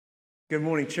Good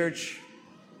morning, church.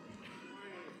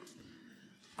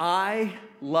 I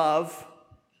love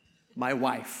my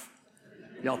wife.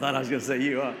 Y'all thought I was going to say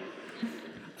you, huh?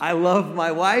 I love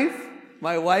my wife.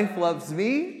 My wife loves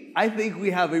me. I think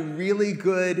we have a really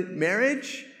good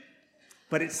marriage,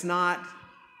 but it's not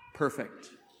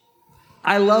perfect.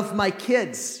 I love my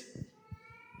kids.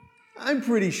 I'm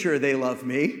pretty sure they love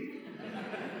me.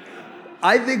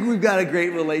 I think we've got a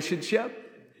great relationship,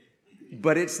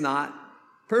 but it's not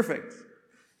perfect.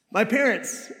 My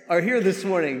parents are here this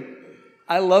morning.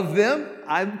 I love them.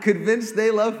 I'm convinced they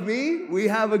love me. We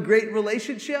have a great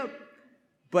relationship,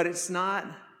 but it's not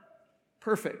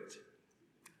perfect.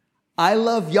 I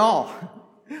love y'all.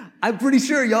 I'm pretty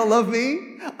sure y'all love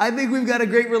me. I think we've got a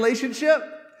great relationship,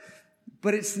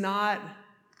 but it's not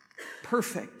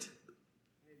perfect.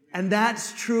 And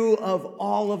that's true of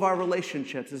all of our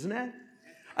relationships, isn't it?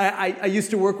 I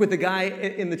used to work with a guy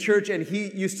in the church, and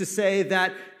he used to say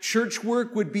that church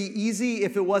work would be easy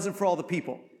if it wasn't for all the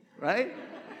people, right?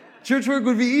 Church work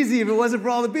would be easy if it wasn't for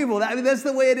all the people. I mean, that's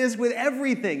the way it is with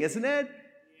everything, isn't it?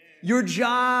 Your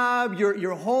job,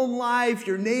 your home life,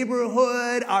 your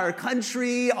neighborhood, our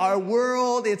country, our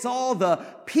world, it's all the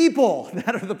people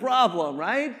that are the problem,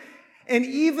 right? And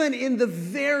even in the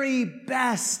very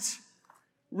best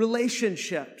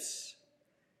relationships,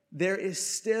 there is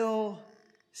still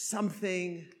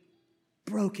something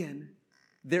broken.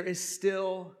 There is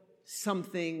still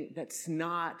something that's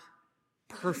not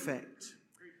perfect.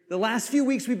 The last few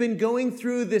weeks we've been going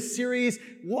through this series,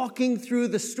 walking through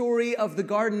the story of the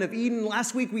Garden of Eden.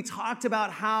 Last week we talked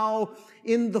about how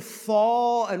in the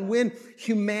fall and when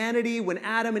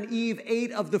Adam and Eve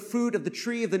ate of the fruit of the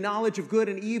tree of the knowledge of good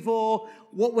and evil,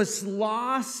 what was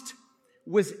lost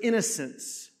was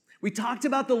innocence. We talked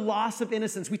about the loss of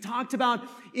innocence. We talked about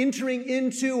entering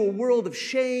into a world of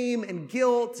shame and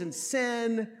guilt and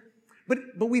sin. But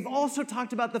we've also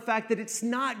talked about the fact that it's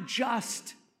not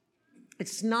just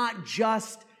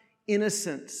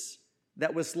innocence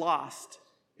that was lost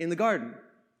in the garden.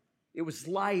 It was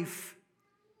life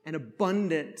and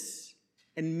abundance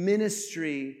and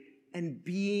ministry and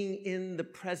being in the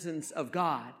presence of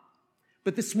God.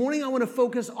 But this morning I want to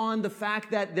focus on the fact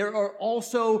that there are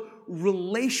also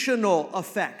relational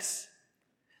effects.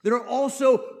 There are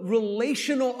also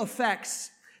relational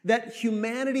effects that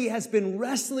humanity has been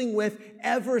wrestling with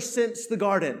ever since the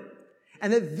garden.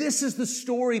 And that this is the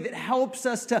story that helps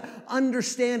us to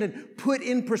understand and put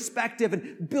in perspective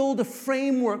and build a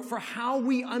framework for how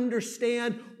we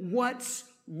understand what's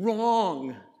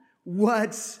wrong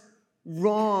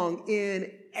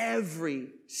in every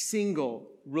single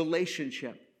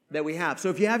relationship that we have. So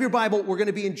if you have your Bible, we're going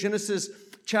to be in Genesis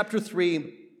chapter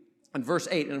 3 and verse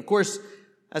 8. And of course,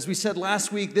 as we said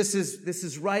last week, this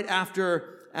is right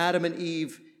after Adam and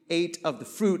Eve ate of the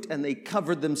fruit and they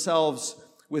covered themselves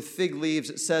with fig leaves.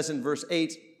 It says in verse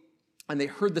 8, and they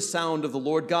heard the sound of the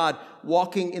Lord God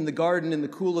walking in the garden in the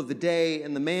cool of the day,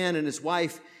 and the man and his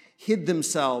wife hid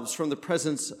themselves from the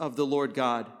presence of the Lord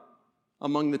God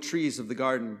among the trees of the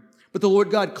garden. But the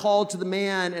Lord God called to the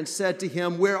man and said to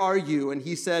him, "Where are you?" And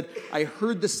he said, "I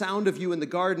heard the sound of you in the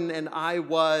garden, and I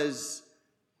was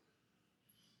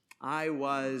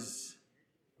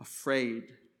afraid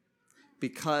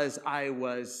because I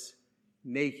was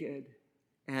naked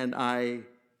and I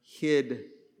hid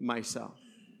myself."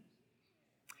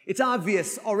 It's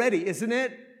obvious already, isn't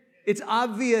it? It's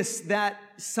obvious that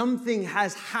something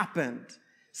has happened.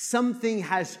 Something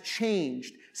has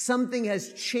changed. Something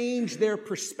has changed their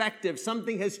perspective.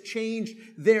 Something has changed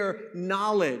their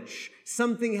knowledge.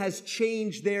 Something has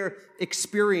changed their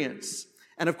experience.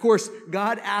 And of course,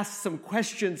 God asks some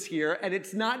questions here, and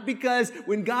it's not because,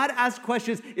 when God asks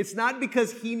questions, it's not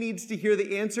because he needs to hear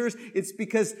the answers, it's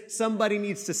because somebody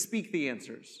needs to speak the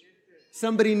answers.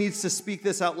 Somebody needs to speak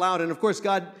this out loud. And of course,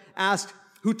 God asked,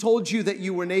 "Who told you that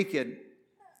you were naked?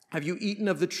 Have you eaten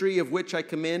of the tree of which I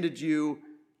commanded you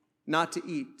not to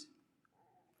eat?"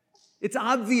 It's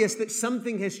obvious that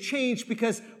something has changed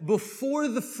because before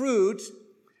the fruit,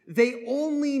 they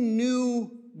only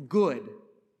knew good.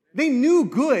 They knew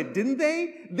good, didn't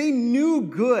they? They knew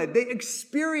good. They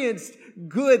experienced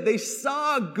good. They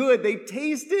saw good. They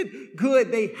tasted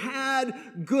good. They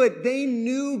had good. They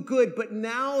knew good. But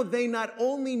now they not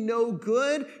only know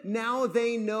good, now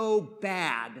they know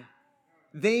bad.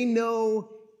 They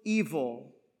know evil.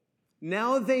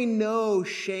 Now they know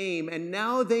shame, and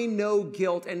now they know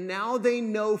guilt, and now they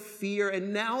know fear,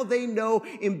 and now they know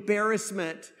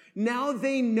embarrassment. Now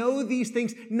they know these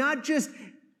things, not just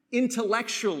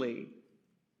intellectually,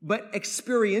 but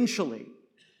experientially.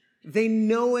 They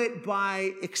know it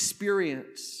by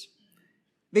experience.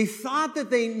 They thought that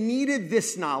they needed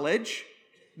this knowledge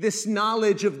this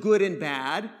knowledge of good and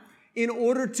bad in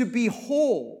order to be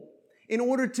whole, in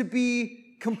order to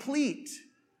be complete.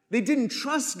 They didn't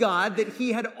trust God that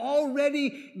he had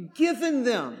already given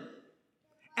them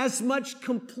as much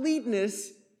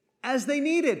completeness as they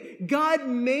needed. God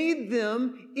made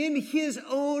them in his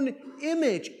own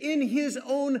image, in his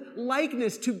own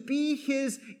likeness, to be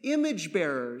his image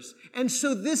bearers. And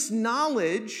so this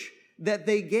knowledge that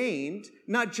they gained,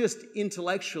 not just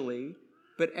intellectually,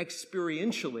 but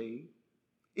experientially,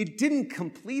 it didn't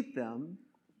complete them.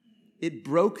 It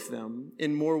broke them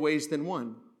in more ways than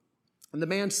one. And the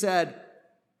man said,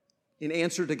 in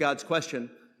answer to God's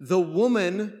question, "The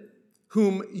woman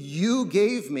whom you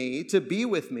gave me to be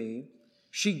with me,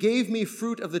 she gave me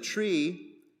fruit of the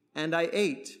tree, and I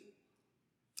ate."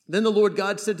 Then the Lord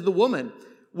God said to the woman,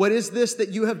 "What is this that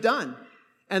you have done?"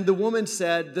 And the woman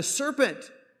said, "The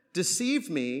serpent deceived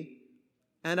me,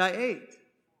 and I ate."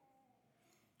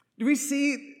 Do we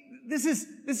see? This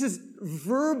is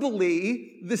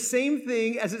verbally the same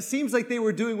thing as it seems like they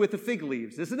were doing with the fig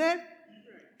leaves, isn't it?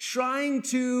 Trying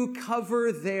to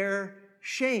cover their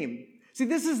shame. See,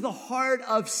 this is the heart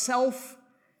of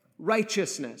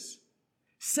self-righteousness.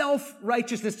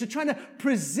 Self-righteousness, to try to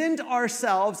present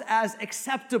ourselves as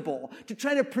acceptable, to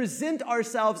try to present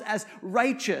ourselves as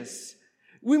righteous.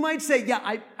 We might say,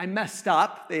 yeah, I messed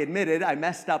up. They admitted, I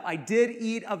messed up. I did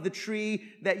eat of the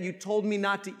tree that you told me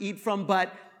not to eat from,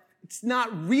 but it's not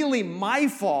really my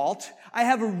fault. I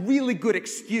have a really good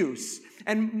excuse.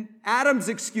 And Adam's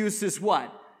excuse is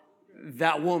what?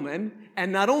 That woman.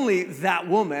 And not only that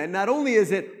woman, not only is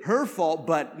it her fault,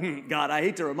 but God, I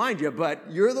hate to remind you,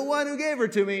 but you're the one who gave her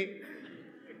to me.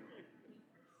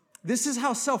 This is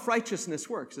how self-righteousness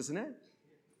works, isn't it?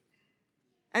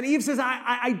 And Eve says,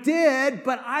 I did,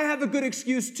 but I have a good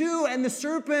excuse too. And the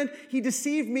serpent, he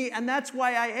deceived me, and that's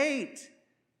why I ate.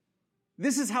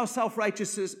 This is how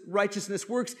self-righteousness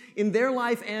works in their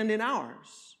life and in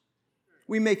ours.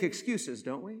 We make excuses,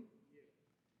 don't we?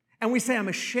 And we say, I'm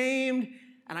ashamed,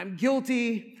 and I'm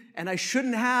guilty, and I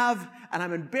shouldn't have, and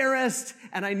I'm embarrassed,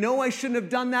 and I know I shouldn't have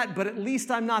done that, but at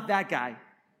least I'm not that guy.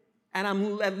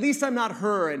 And at least I'm not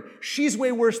her, and she's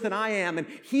way worse than I am, and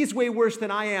he's way worse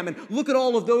than I am, and look at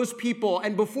all of those people.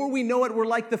 And before we know it, we're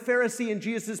like the Pharisee in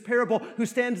Jesus' parable who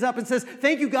stands up and says,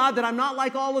 thank you, God, that I'm not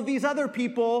like all of these other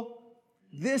people.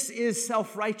 This is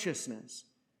self-righteousness.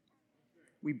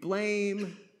 We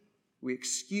blame, we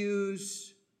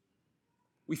excuse,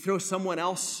 we throw someone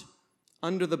else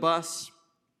under the bus.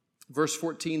 Verse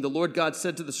 14, the Lord God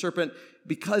said to the serpent,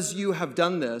 because you have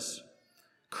done this,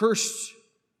 cursed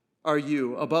are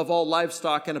you above all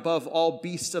livestock and above all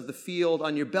beasts of the field.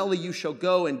 On your belly you shall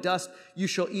go, and dust you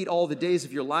shall eat all the days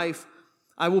of your life.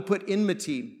 I will put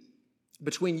enmity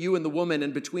between you and the woman,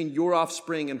 and between your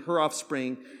offspring and her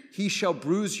offspring. He shall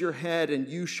bruise your head, and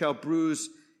you shall bruise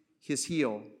his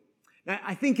heel. Now,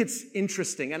 I think it's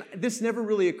interesting, and this never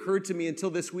really occurred to me until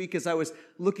this week as I was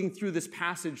looking through this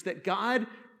passage, that God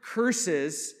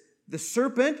curses the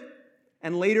serpent,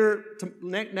 and later,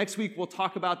 next week, we'll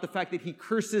talk about the fact that he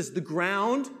curses the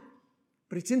ground.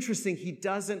 But it's interesting, he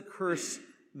doesn't curse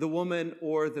the woman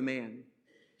or the man.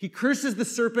 He curses the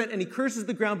serpent and he curses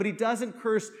the ground, but he doesn't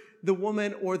curse the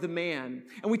woman or the man.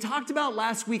 And we talked about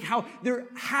last week how there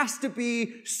has to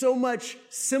be so much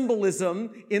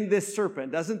symbolism in this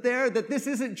serpent, doesn't there? That this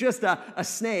isn't just a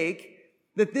snake,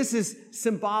 that this is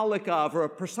symbolic of, or a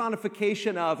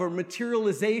personification of, or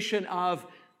materialization of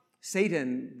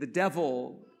Satan, the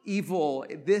devil, evil.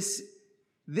 This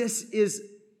is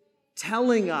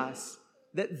telling us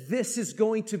that this is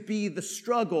going to be the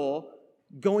struggle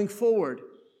going forward.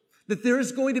 That there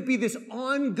is going to be this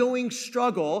ongoing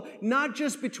struggle, not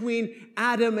just between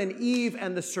Adam and Eve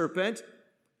and the serpent,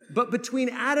 but between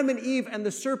Adam and Eve and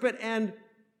the serpent and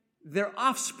their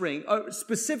offspring,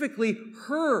 specifically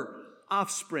her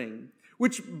offspring.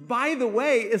 Which, by the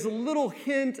way, is a little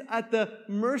hint at the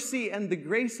mercy and the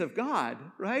grace of God,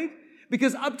 right?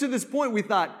 Because up to this point, we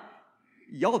thought,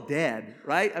 y'all dead,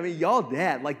 right? I mean, y'all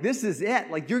dead. Like, this is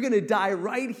it. Like, you're going to die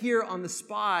right here on the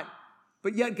spot.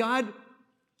 But yet God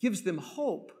gives them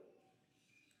hope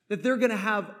that they're going to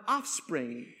have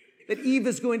offspring, that Eve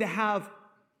is going to have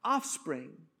offspring.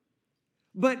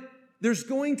 But there's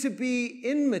going to be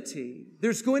enmity.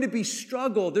 There's going to be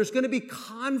struggle. There's going to be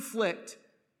conflict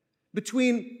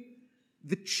between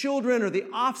the children or the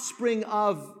offspring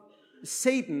of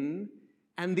Satan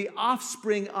and the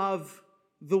offspring of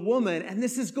the woman. And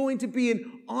this is going to be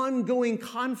an ongoing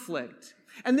conflict.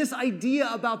 And this idea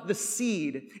about the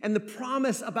seed and the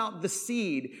promise about the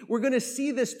seed, we're going to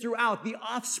see this throughout the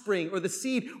offspring or the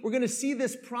seed. We're going to see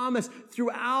this promise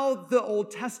throughout the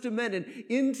Old Testament and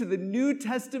into the New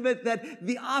Testament that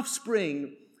the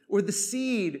offspring or the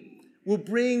seed will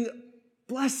bring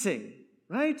blessing,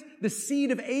 right? The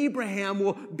seed of Abraham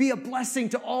will be a blessing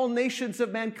to all nations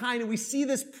of mankind. And we see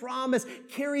this promise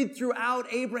carried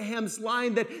throughout Abraham's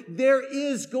line that there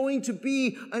is going to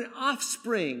be an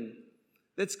offspring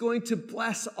that's going to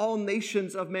bless all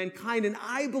nations of mankind. And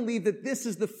I believe that this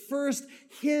is the first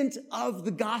hint of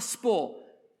the gospel,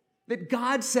 that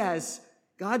God says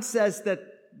that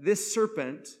this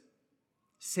serpent,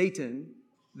 Satan,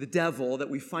 the devil, that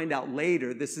we find out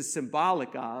later this is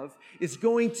symbolic of, is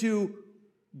going to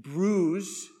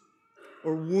bruise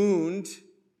or wound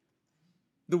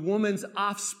the woman's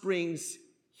offspring's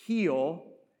heel,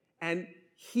 and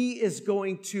he is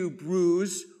going to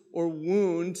bruise or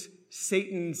wound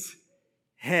Satan's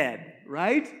head,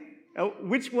 right? Now,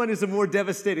 which one is a more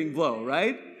devastating blow,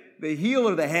 right? The heel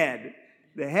or the head?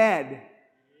 The head.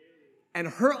 And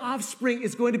her offspring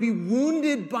is going to be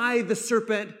wounded by the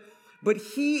serpent, but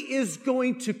he is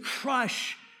going to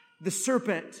crush the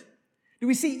serpent. Do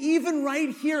we see even right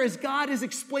here as God is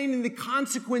explaining the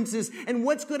consequences and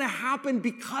what's going to happen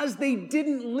because they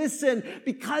didn't listen,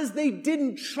 because they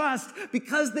didn't trust,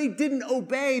 because they didn't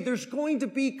obey, there's going to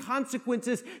be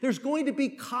consequences, there's going to be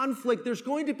conflict, there's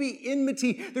going to be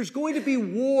enmity, there's going to be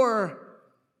war,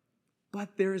 but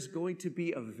there's going to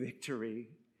be a victory.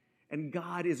 And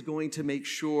God is going to make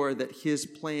sure that his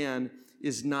plan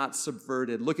is not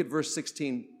subverted. Look at verse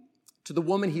 16. To the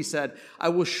woman, he said, I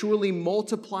will surely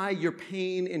multiply your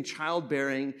pain in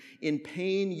childbearing. In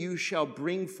pain you shall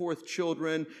bring forth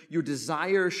children. Your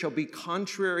desire shall be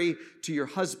contrary to your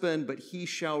husband, but he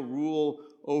shall rule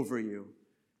over you.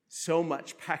 So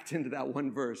much packed into that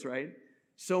one verse, right?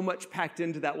 So much packed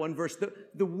into that one verse.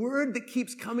 The word that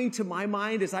keeps coming to my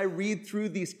mind as I read through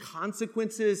these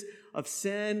consequences of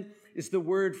sin is the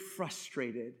word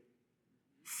frustrated.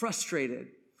 Frustrated.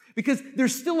 Because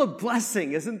there's still a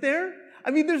blessing, isn't there?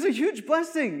 I mean, there's a huge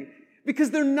blessing because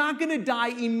they're not going to die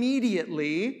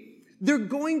immediately. They're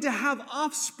going to have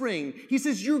offspring. He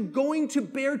says, you're going to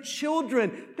bear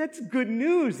children. That's good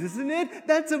news, isn't it?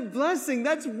 That's a blessing.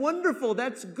 That's wonderful.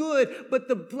 That's good. But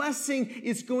the blessing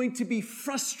is going to be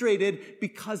frustrated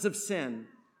because of sin.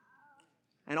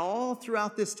 And all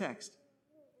throughout this text,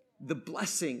 the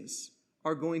blessings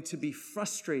are going to be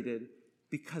frustrated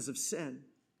because of sin.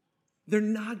 They're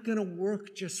not going to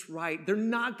work just right. They're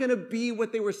not going to be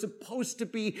what they were supposed to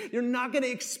be. You're not going to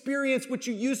experience what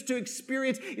you used to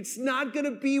experience. It's not going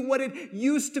to be what it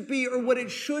used to be or what it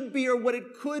should be or what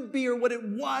it could be or what it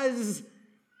was.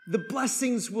 The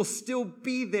blessings will still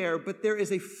be there, but there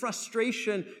is a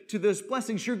frustration to those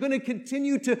blessings. You're going to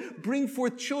continue to bring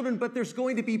forth children, but there's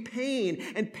going to be pain,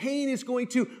 and pain is going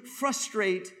to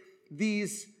frustrate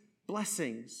these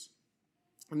blessings.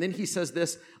 And then he says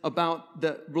this about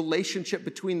the relationship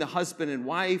between the husband and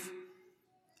wife.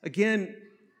 Again,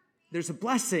 there's a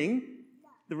blessing,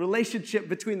 the relationship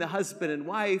between the husband and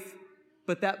wife,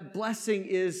 but that blessing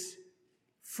is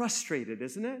frustrated,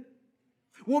 isn't it?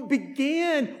 What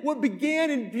began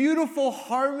in beautiful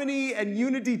harmony and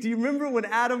unity. Do you remember when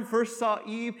Adam first saw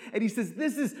Eve and he says,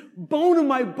 this is bone of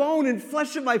my bone and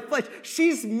flesh of my flesh.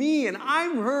 She's me and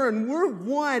I'm her and we're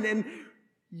one, and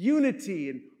unity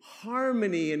and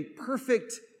harmony and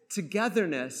perfect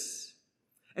togetherness.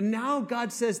 And now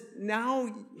God says,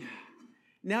 now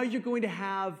you're going to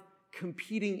have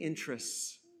competing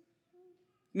interests.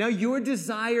 Now your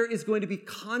desire is going to be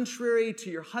contrary to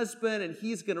your husband, and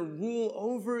he's going to rule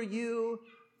over you.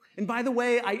 And by the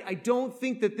way, I don't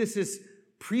think that this is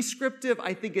prescriptive.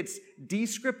 I think it's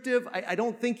descriptive. I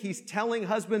don't think he's telling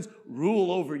husbands,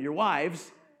 rule over your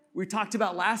wives. We talked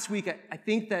about last week, I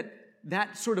think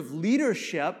that sort of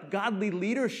leadership, godly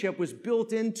leadership, was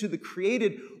built into the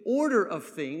created order of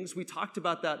things. We talked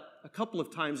about that a couple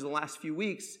of times in the last few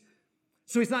weeks.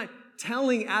 So he's not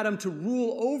telling Adam to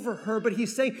rule over her, but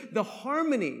he's saying the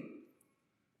harmony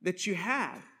that you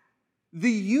had,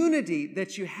 the unity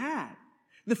that you had,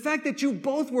 the fact that you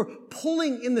both were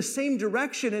pulling in the same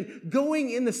direction and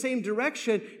going in the same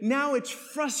direction, now it's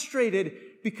frustrated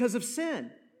because of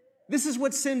sin. This is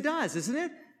what sin does, isn't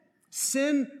it?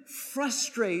 Sin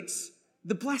frustrates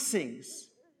the blessings.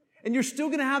 And you're still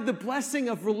going to have the blessing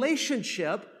of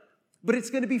relationship, but it's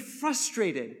going to be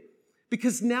frustrated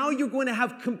because now you're going to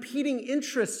have competing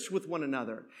interests with one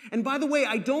another. And by the way,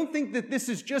 I don't think that this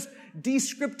is just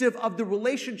descriptive of the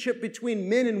relationship between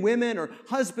men and women or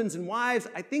husbands and wives.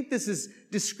 I think this is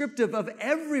descriptive of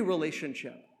every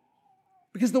relationship.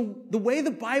 Because the way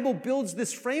the Bible builds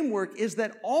this framework is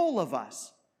that all of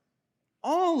us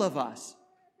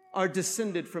are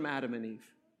descended from Adam and Eve.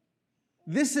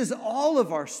 This is all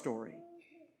of our story.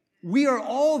 We are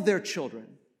all their children.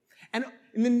 And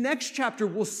in the next chapter,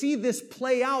 we'll see this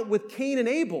play out with Cain and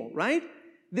Abel, right?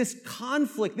 This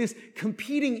conflict, this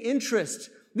competing interest,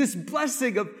 this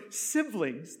blessing of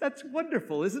siblings. That's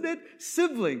wonderful, isn't it?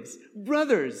 Siblings,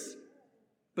 brothers.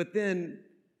 But then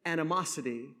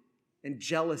animosity and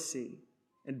jealousy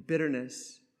and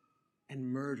bitterness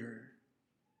and murder.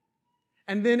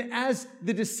 And then as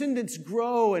the descendants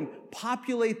grow and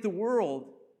populate the world,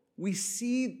 we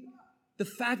see the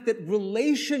fact that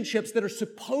relationships that are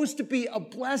supposed to be a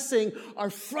blessing are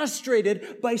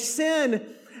frustrated by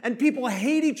sin, and people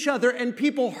hate each other, and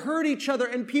people hurt each other,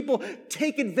 and people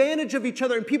take advantage of each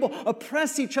other, and people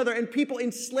oppress each other, and people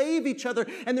enslave each other,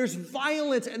 and there's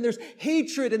violence, and there's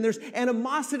hatred, and there's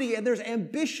animosity, and there's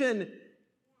ambition.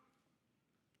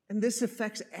 And this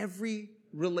affects every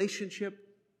relationship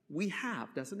we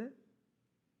have, doesn't it?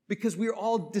 Because we're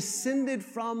all descended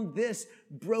from this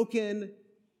broken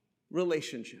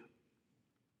relationship.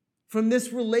 From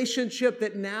this relationship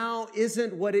that now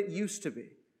isn't what it used to be.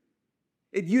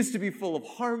 It used to be full of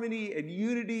harmony and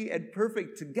unity and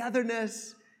perfect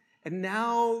togetherness. And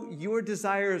now your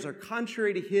desires are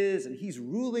contrary to his, and he's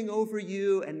ruling over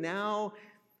you. And now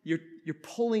you're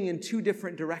pulling in two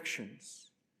different directions.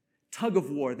 Tug of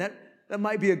war. That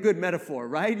might be a good metaphor,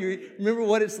 right? You remember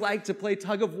what it's like to play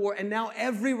tug of war. And now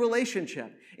every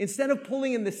relationship, instead of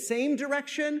pulling in the same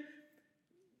direction,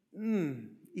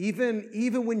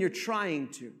 even when you're trying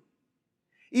to,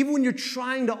 even when you're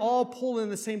trying to all pull in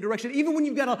the same direction, even when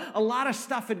you've got a lot of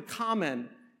stuff in common,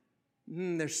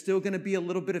 there's still going to be a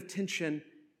little bit of tension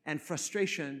and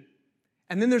frustration.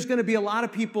 And then there's going to be a lot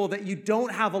of people that you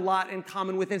don't have a lot in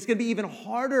common with. And it's going to be even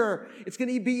harder. It's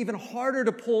going to be even harder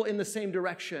to pull in the same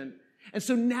direction. And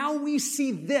so now we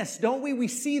see this, don't we? We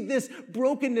see this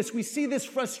brokenness. We see this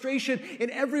frustration in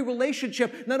every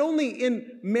relationship, not only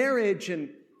in marriage and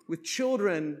with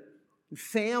children and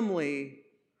family,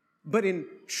 but in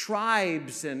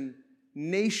tribes and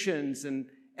nations and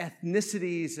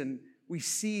ethnicities. And we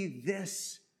see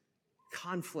this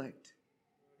conflict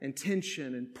and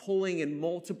tension and pulling in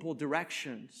multiple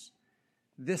directions.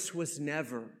 This was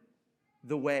never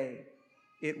the way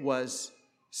it was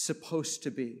supposed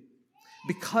to be.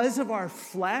 Because of our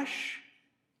flesh,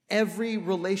 every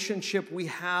relationship we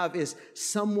have is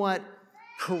somewhat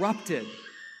corrupted.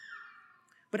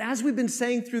 But as we've been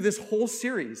saying through this whole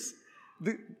series,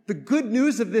 the good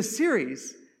news of this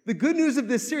series, the good news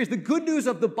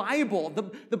of the Bible,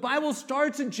 the Bible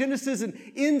starts in Genesis and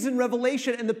ends in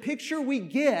Revelation, and the picture we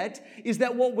get is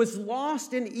that what was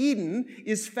lost in Eden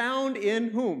is found in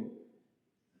whom?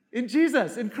 In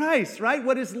Jesus, in Christ, right?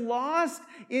 What is lost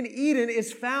in Eden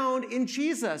is found in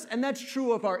Jesus. And that's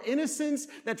true of our innocence.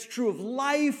 That's true of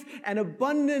life and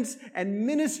abundance and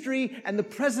ministry and the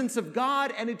presence of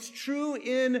God. And it's true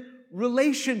in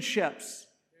relationships.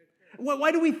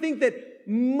 Why do we think that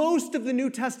most of the New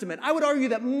Testament, I would argue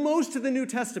that most of the New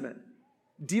Testament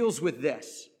deals with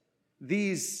this,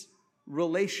 these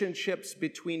relationships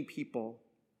between people,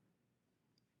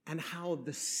 and how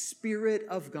the Spirit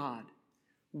of God,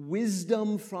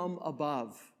 wisdom from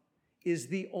above, is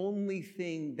the only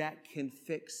thing that can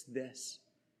fix this.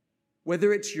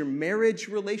 Whether it's your marriage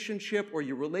relationship or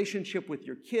your relationship with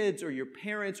your kids or your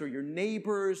parents or your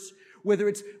neighbors, whether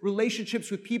it's relationships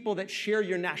with people that share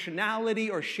your nationality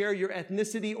or share your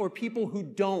ethnicity, or people who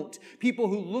don't, people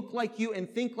who look like you and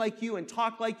think like you and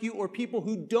talk like you, or people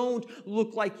who don't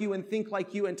look like you and think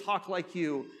like you and talk like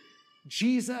you.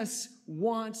 Jesus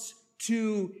wants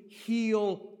to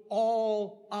heal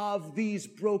all of these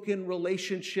broken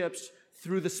relationships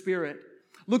through the Spirit.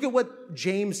 Look at what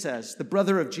James says, the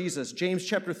brother of Jesus. James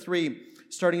chapter 3,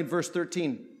 starting in verse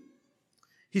 13.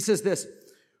 He says this,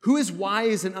 "Who is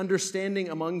wise and understanding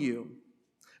among you?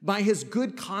 By his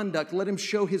good conduct, let him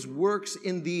show his works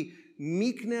in the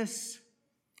meekness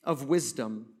of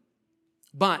wisdom.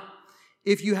 But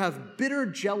if you have bitter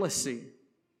jealousy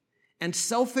and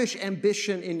selfish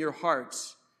ambition in your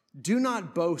hearts, do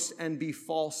not boast and be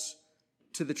false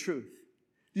to the truth."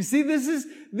 You see, this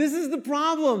is the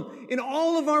problem in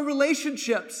all of our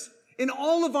relationships. In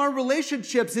all of our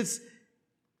relationships, it's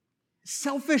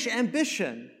selfish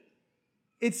ambition.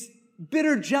 It's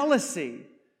bitter jealousy.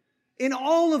 In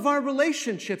all of our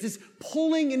relationships, it's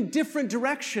pulling in different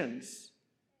directions.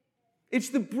 It's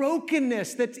the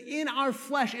brokenness that's in our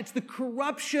flesh. It's the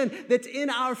corruption that's in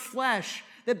our flesh.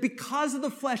 That because of the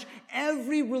flesh,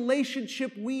 every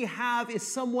relationship we have is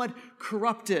somewhat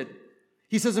corrupted.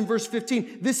 He says in verse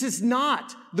 15, this is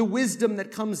not the wisdom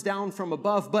that comes down from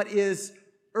above, but is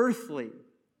earthly,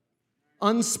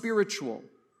 unspiritual,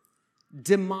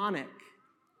 demonic.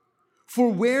 For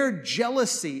where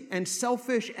jealousy and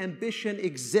selfish ambition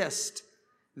exist,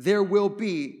 there will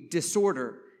be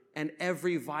disorder and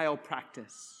every vile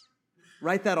practice.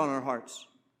 Write that on our hearts.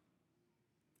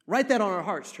 Write that on our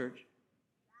hearts, church.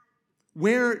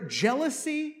 Where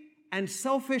jealousy and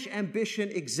selfish ambition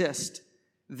exist,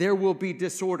 there will be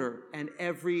disorder and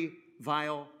every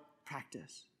vile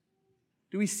practice.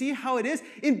 Do we see how it is?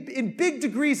 In big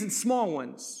degrees and small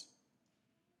ones,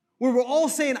 where we're all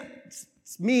saying,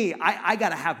 it's me, I got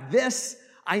to have this,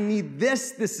 I need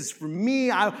this, this is for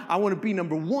me, I want to be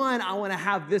number one, I want to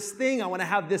have this thing, I want to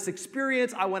have this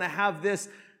experience, I want to have this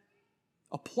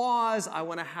applause, I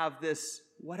want to have this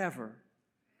whatever.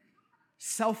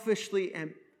 Selfishly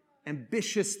and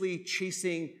ambitiously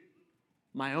chasing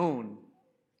my own.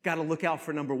 Got to look out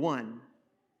for number one.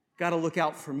 Got to look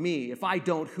out for me. If I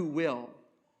don't, who will?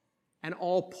 And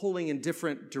all pulling in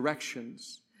different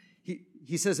directions.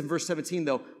 He says in verse 17,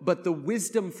 though, but the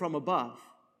wisdom from above,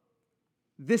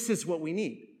 this is what we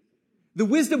need. The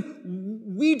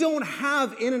wisdom we don't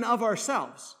have in and of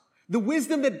ourselves. The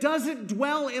wisdom that doesn't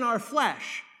dwell in our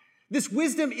flesh. This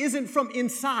wisdom isn't from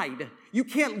inside. You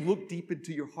can't look deep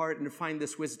into your heart and find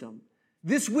this wisdom.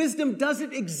 This wisdom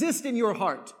doesn't exist in your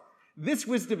heart. This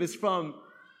wisdom is from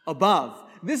above.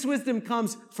 This wisdom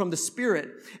comes from the Spirit.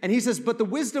 And he says, but the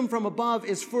wisdom from above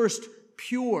is first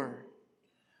pure,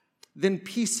 then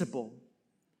peaceable,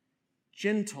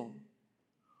 gentle,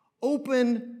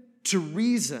 open to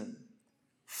reason,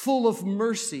 full of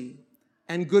mercy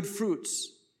and good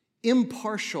fruits,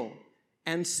 impartial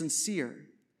and sincere.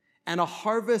 And a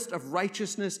harvest of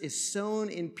righteousness is sown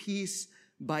in peace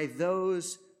by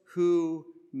those who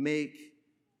make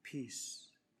peace.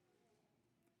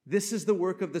 This is the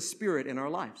work of the Spirit in our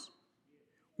lives.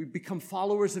 We become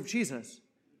followers of Jesus.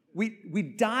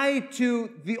 We die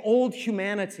to the old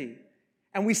humanity.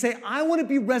 And we say, I want to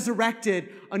be resurrected,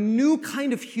 a new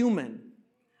kind of human.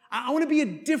 I want to be a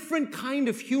different kind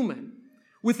of human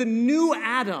with a new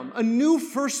Adam, a new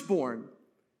firstborn.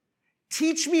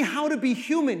 Teach me how to be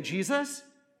human, Jesus.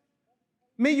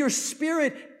 May your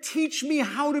Spirit teach me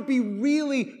how to be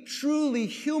really, truly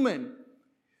human.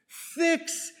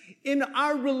 Fix in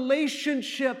our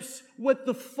relationships what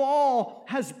the fall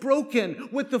has broken,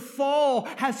 what the fall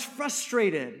has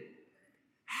frustrated.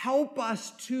 Help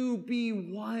us to be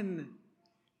one.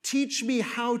 Teach me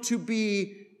how to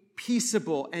be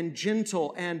peaceable and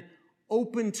gentle and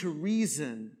open to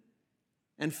reason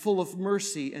and full of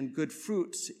mercy and good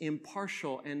fruits,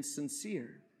 impartial and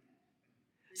sincere.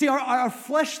 See, our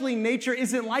fleshly nature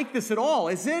isn't like this at all,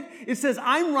 is it? It says,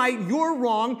 I'm right, you're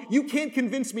wrong, you can't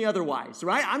convince me otherwise,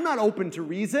 right? I'm not open to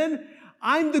reason.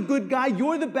 I'm the good guy,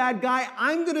 you're the bad guy,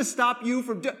 I'm going to stop you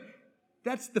from...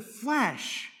 That's the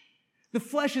flesh. The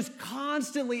flesh is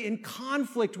constantly in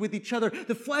conflict with each other.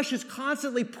 The flesh is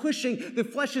constantly pushing. The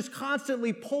flesh is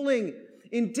constantly pulling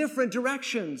in different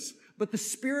directions. But the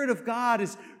Spirit of God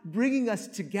is bringing us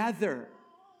together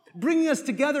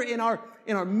in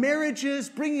our marriages,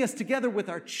 bringing us together with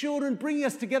our children, bringing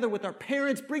us together with our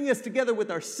parents, bringing us together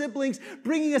with our siblings,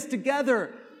 bringing us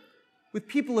together with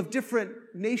people of different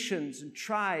nations and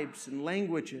tribes and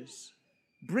languages,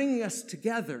 bringing us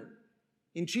together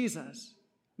in Jesus,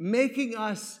 making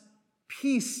us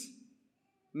peacemakers.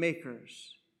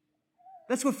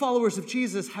 That's what followers of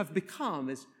Jesus have become,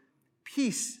 is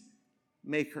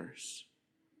peacemakers.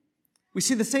 We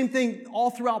see the same thing all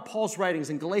throughout Paul's writings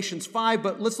in Galatians 5,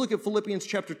 but let's look at Philippians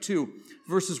chapter 2,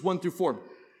 verses 1 through 4.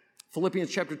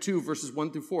 Philippians chapter 2, verses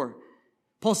 1 through 4.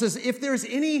 Paul says, if there's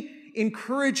any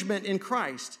encouragement in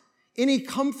Christ, any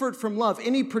comfort from love,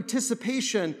 any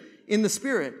participation in the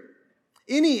Spirit,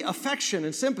 any affection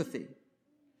and sympathy,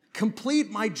 complete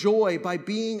my joy by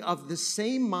being of the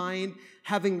same mind,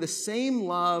 having the same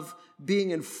love,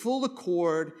 being in full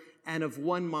accord and of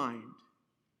one mind.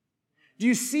 Do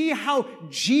you see how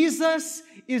Jesus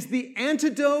is the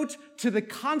antidote to the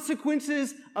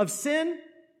consequences of sin?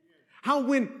 How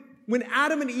when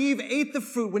Adam and Eve ate the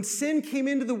fruit, when sin came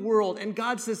into the world, and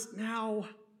God says,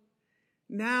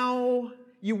 now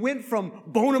you went from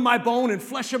bone of my bone and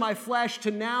flesh of my flesh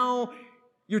to now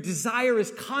your desire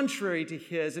is contrary to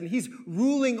his, and he's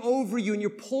ruling over you, and you're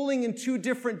pulling in two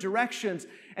different directions.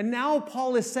 And now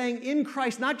Paul is saying in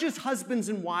Christ, not just husbands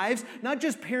and wives, not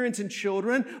just parents and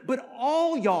children, but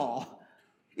all y'all,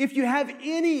 if you have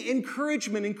any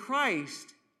encouragement in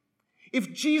Christ,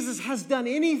 if Jesus has done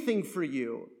anything for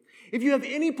you, if you have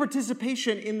any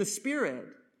participation in the Spirit,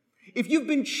 if you've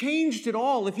been changed at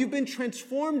all, if you've been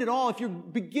transformed at all, if you're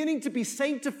beginning to be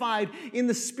sanctified in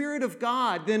the Spirit of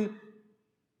God, then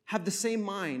have the same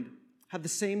mind, have the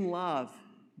same love,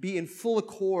 be in full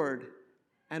accord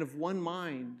and of one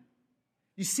mind.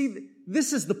 You see,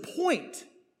 this is the point.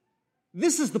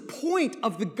 This is the point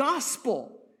of the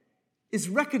gospel, is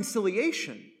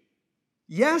reconciliation.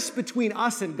 Yes, between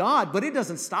us and God, but it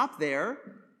doesn't stop there.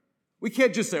 We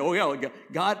can't just say, oh yeah,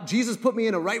 God, Jesus put me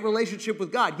in a right relationship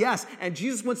with God. Yes, and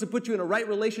Jesus wants to put you in a right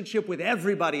relationship with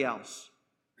everybody else.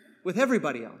 With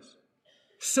everybody else.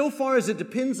 So far as it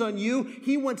depends on you,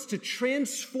 he wants to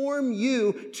transform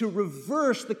you to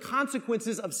reverse the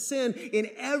consequences of sin in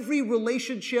every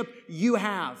relationship you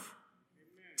have.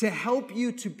 To help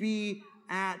you to be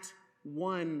at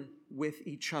one with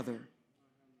each other.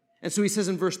 And so he says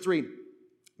in verse 3,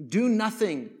 do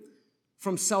nothing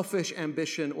from selfish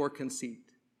ambition or conceit.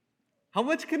 How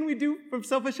much can we do from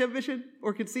selfish ambition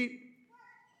or conceit?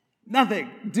 Nothing.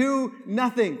 Do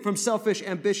nothing from selfish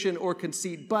ambition or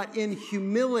conceit, but in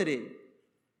humility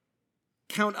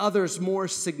count others more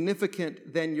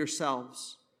significant than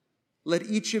yourselves. Let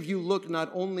each of you look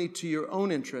not only to your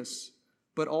own interests,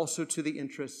 but also to the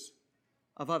interests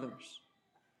of others.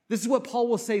 This is what Paul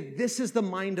will say, this is the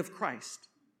mind of Christ.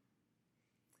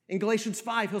 In Galatians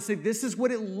 5, he'll say, this is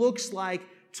what it looks like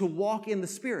to walk in the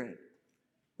Spirit.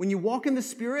 When you walk in the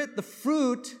Spirit, the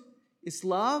fruit is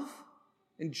love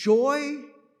and joy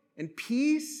and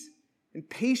peace and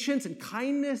patience and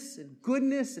kindness and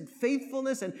goodness and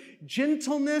faithfulness and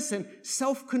gentleness and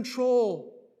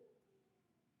self-control.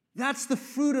 That's the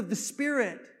fruit of the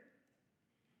Spirit.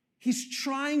 He's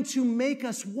trying to make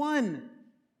us one.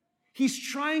 He's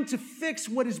trying to fix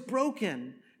what is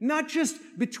broken. Not just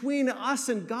between us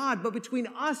and God, but between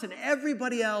us and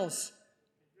everybody else.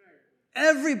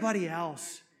 Everybody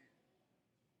else.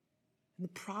 And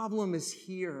the problem is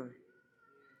here.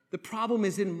 The problem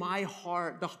is in my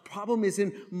heart. The problem is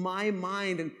in my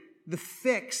mind. And the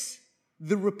fix,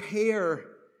 the repair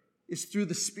is through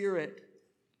the Spirit.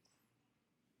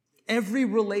 Every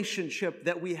relationship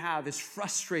that we have is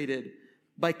frustrated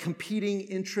by competing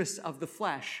interests of the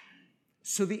flesh.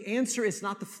 So the answer is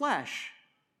not the flesh.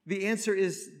 The answer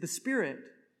is the Spirit.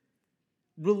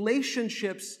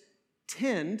 Relationships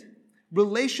tend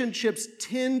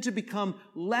to become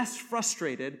less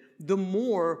frustrated the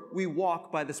more we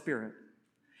walk by the Spirit.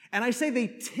 And I say they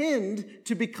tend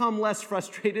to become less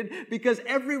frustrated because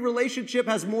every relationship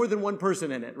has more than one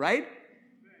person in it, right?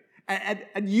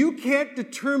 And you can't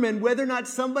determine whether or not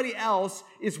somebody else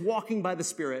is walking by the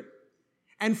Spirit.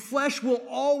 And flesh will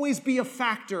always be a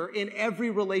factor in every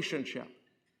relationship.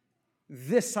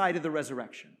 This side of the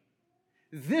resurrection.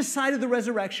 This side of the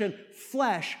resurrection,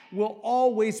 flesh will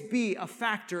always be a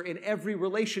factor in every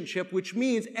relationship, which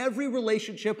means every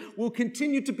relationship will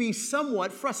continue to be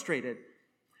somewhat frustrated.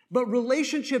 But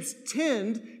relationships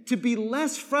tend to be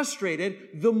less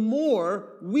frustrated the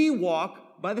more we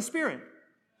walk by the Spirit.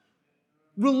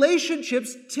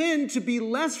 Relationships tend to be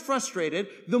less frustrated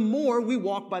the more we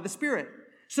walk by the Spirit.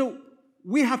 So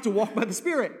we have to walk by the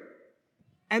Spirit.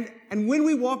 And when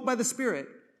we walk by the Spirit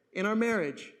in our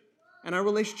marriage, and our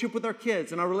relationship with our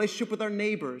kids, and our relationship with our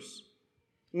neighbors,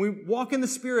 when we walk in the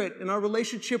Spirit in our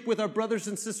relationship with our brothers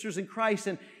and sisters in Christ,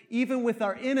 and even with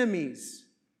our enemies,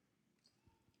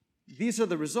 these are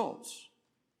the results.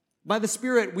 By the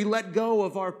Spirit, we let go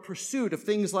of our pursuit of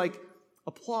things like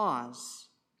applause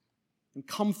and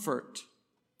comfort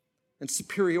and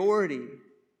superiority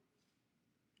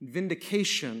and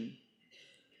vindication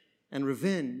and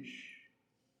revenge.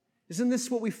 Isn't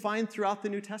this what we find throughout the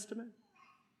New Testament?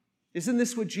 Isn't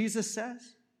this what Jesus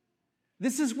says?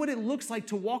 This is what it looks like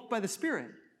to walk by the Spirit.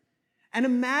 And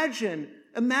imagine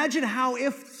how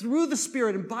if through the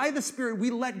Spirit and by the Spirit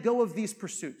we let go of these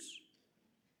pursuits.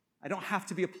 I don't have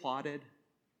to be applauded.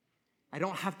 I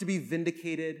don't have to be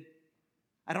vindicated.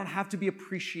 I don't have to be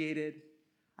appreciated.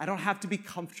 I don't have to be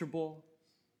comfortable.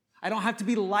 I don't have to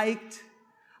be liked.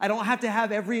 I don't have to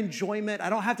have every enjoyment. I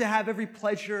don't have to have every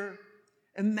pleasure.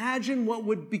 Imagine what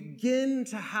would begin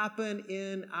to happen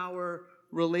in our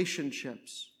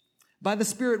relationships. By the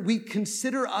Spirit, we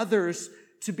consider others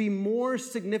to be more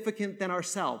significant than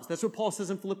ourselves. That's what Paul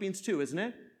says in Philippians 2, isn't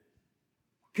it?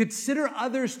 Consider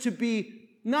others to be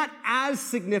not as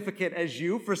significant as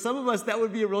you. For some of us, that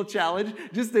would be a real challenge,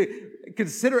 just to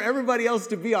consider everybody else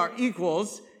to be our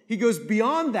equals. He goes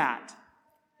beyond that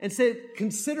and said,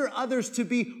 consider others to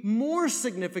be more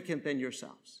significant than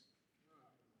yourselves.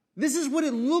 This is what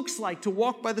it looks like to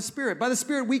walk by the Spirit. By the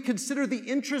Spirit, we consider the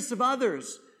interests of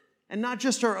others and not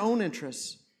just our own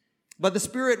interests. By the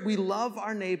Spirit, we love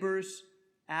our neighbors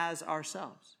as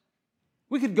ourselves.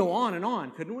 We could go on and on,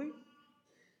 couldn't we?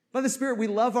 By the Spirit, we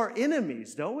love our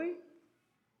enemies, don't we?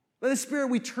 By the Spirit,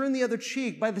 we turn the other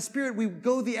cheek. By the Spirit, we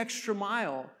go the extra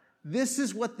mile. This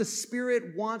is what the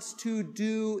Spirit wants to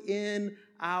do in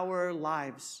our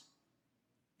lives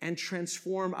and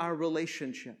transform our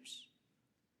relationships.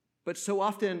 But so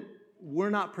often, we're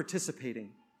not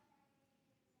participating.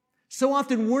 So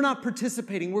often, we're not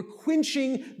participating. We're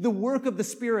quenching the work of the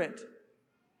Spirit.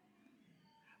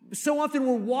 So often,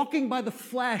 we're walking by the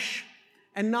flesh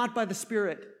and not by the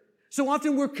Spirit. So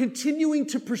often we're continuing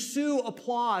to pursue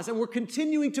applause, and we're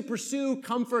continuing to pursue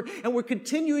comfort, and we're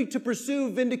continuing to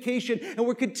pursue vindication, and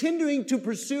we're continuing to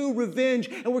pursue revenge,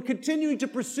 and we're continuing to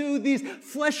pursue these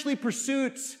fleshly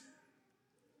pursuits.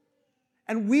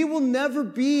 And we will never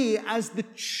be, as the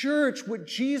church, what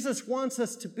Jesus wants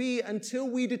us to be until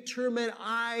we determine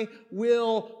I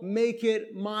will make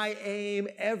it my aim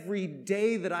every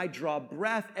day that I draw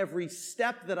breath, every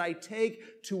step that I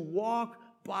take to walk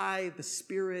by the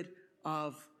Spirit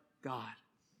of God.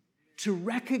 To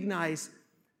recognize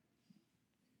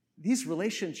these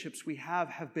relationships we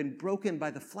have been broken by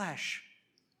the flesh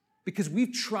because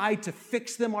we've tried to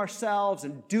fix them ourselves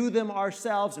and do them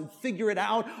ourselves and figure it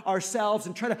out ourselves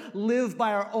and try to live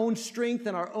by our own strength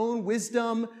and our own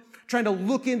wisdom, trying to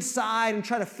look inside and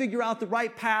try to figure out the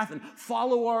right path and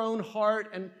follow our own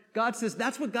heart. And God says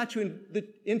that's what got you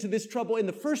into this trouble in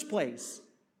the first place,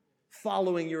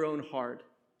 following your own heart.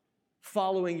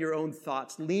 Following your own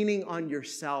thoughts, leaning on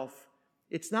yourself.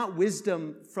 It's not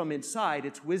wisdom from inside,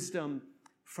 it's wisdom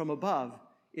from above.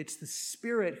 It's the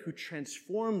Spirit who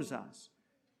transforms us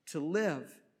to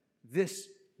live this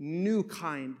new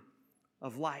kind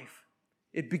of life.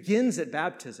 It begins at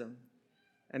baptism.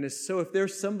 And so if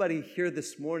there's somebody here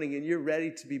this morning and you're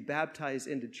ready to be baptized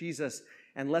into Jesus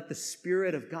and let the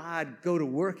Spirit of God go to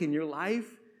work in your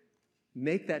life,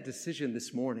 make that decision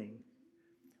this morning.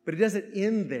 But it doesn't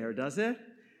end there, does it?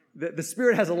 The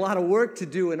Spirit has a lot of work to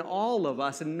do in all of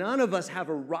us, and none of us have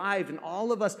arrived, and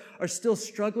all of us are still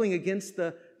struggling against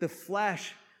the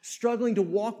flesh, struggling to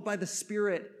walk by the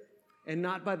Spirit and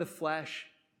not by the flesh.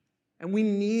 And we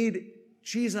need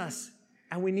Jesus,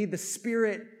 and we need the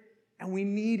Spirit, and we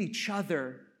need each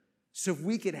other. So if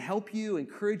we could help you,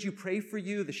 encourage you, pray for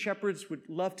you, the shepherds would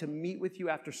love to meet with you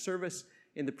after service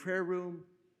in the prayer room,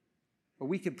 or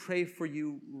we could pray for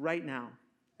you right now.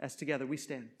 As together we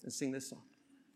stand and sing this song.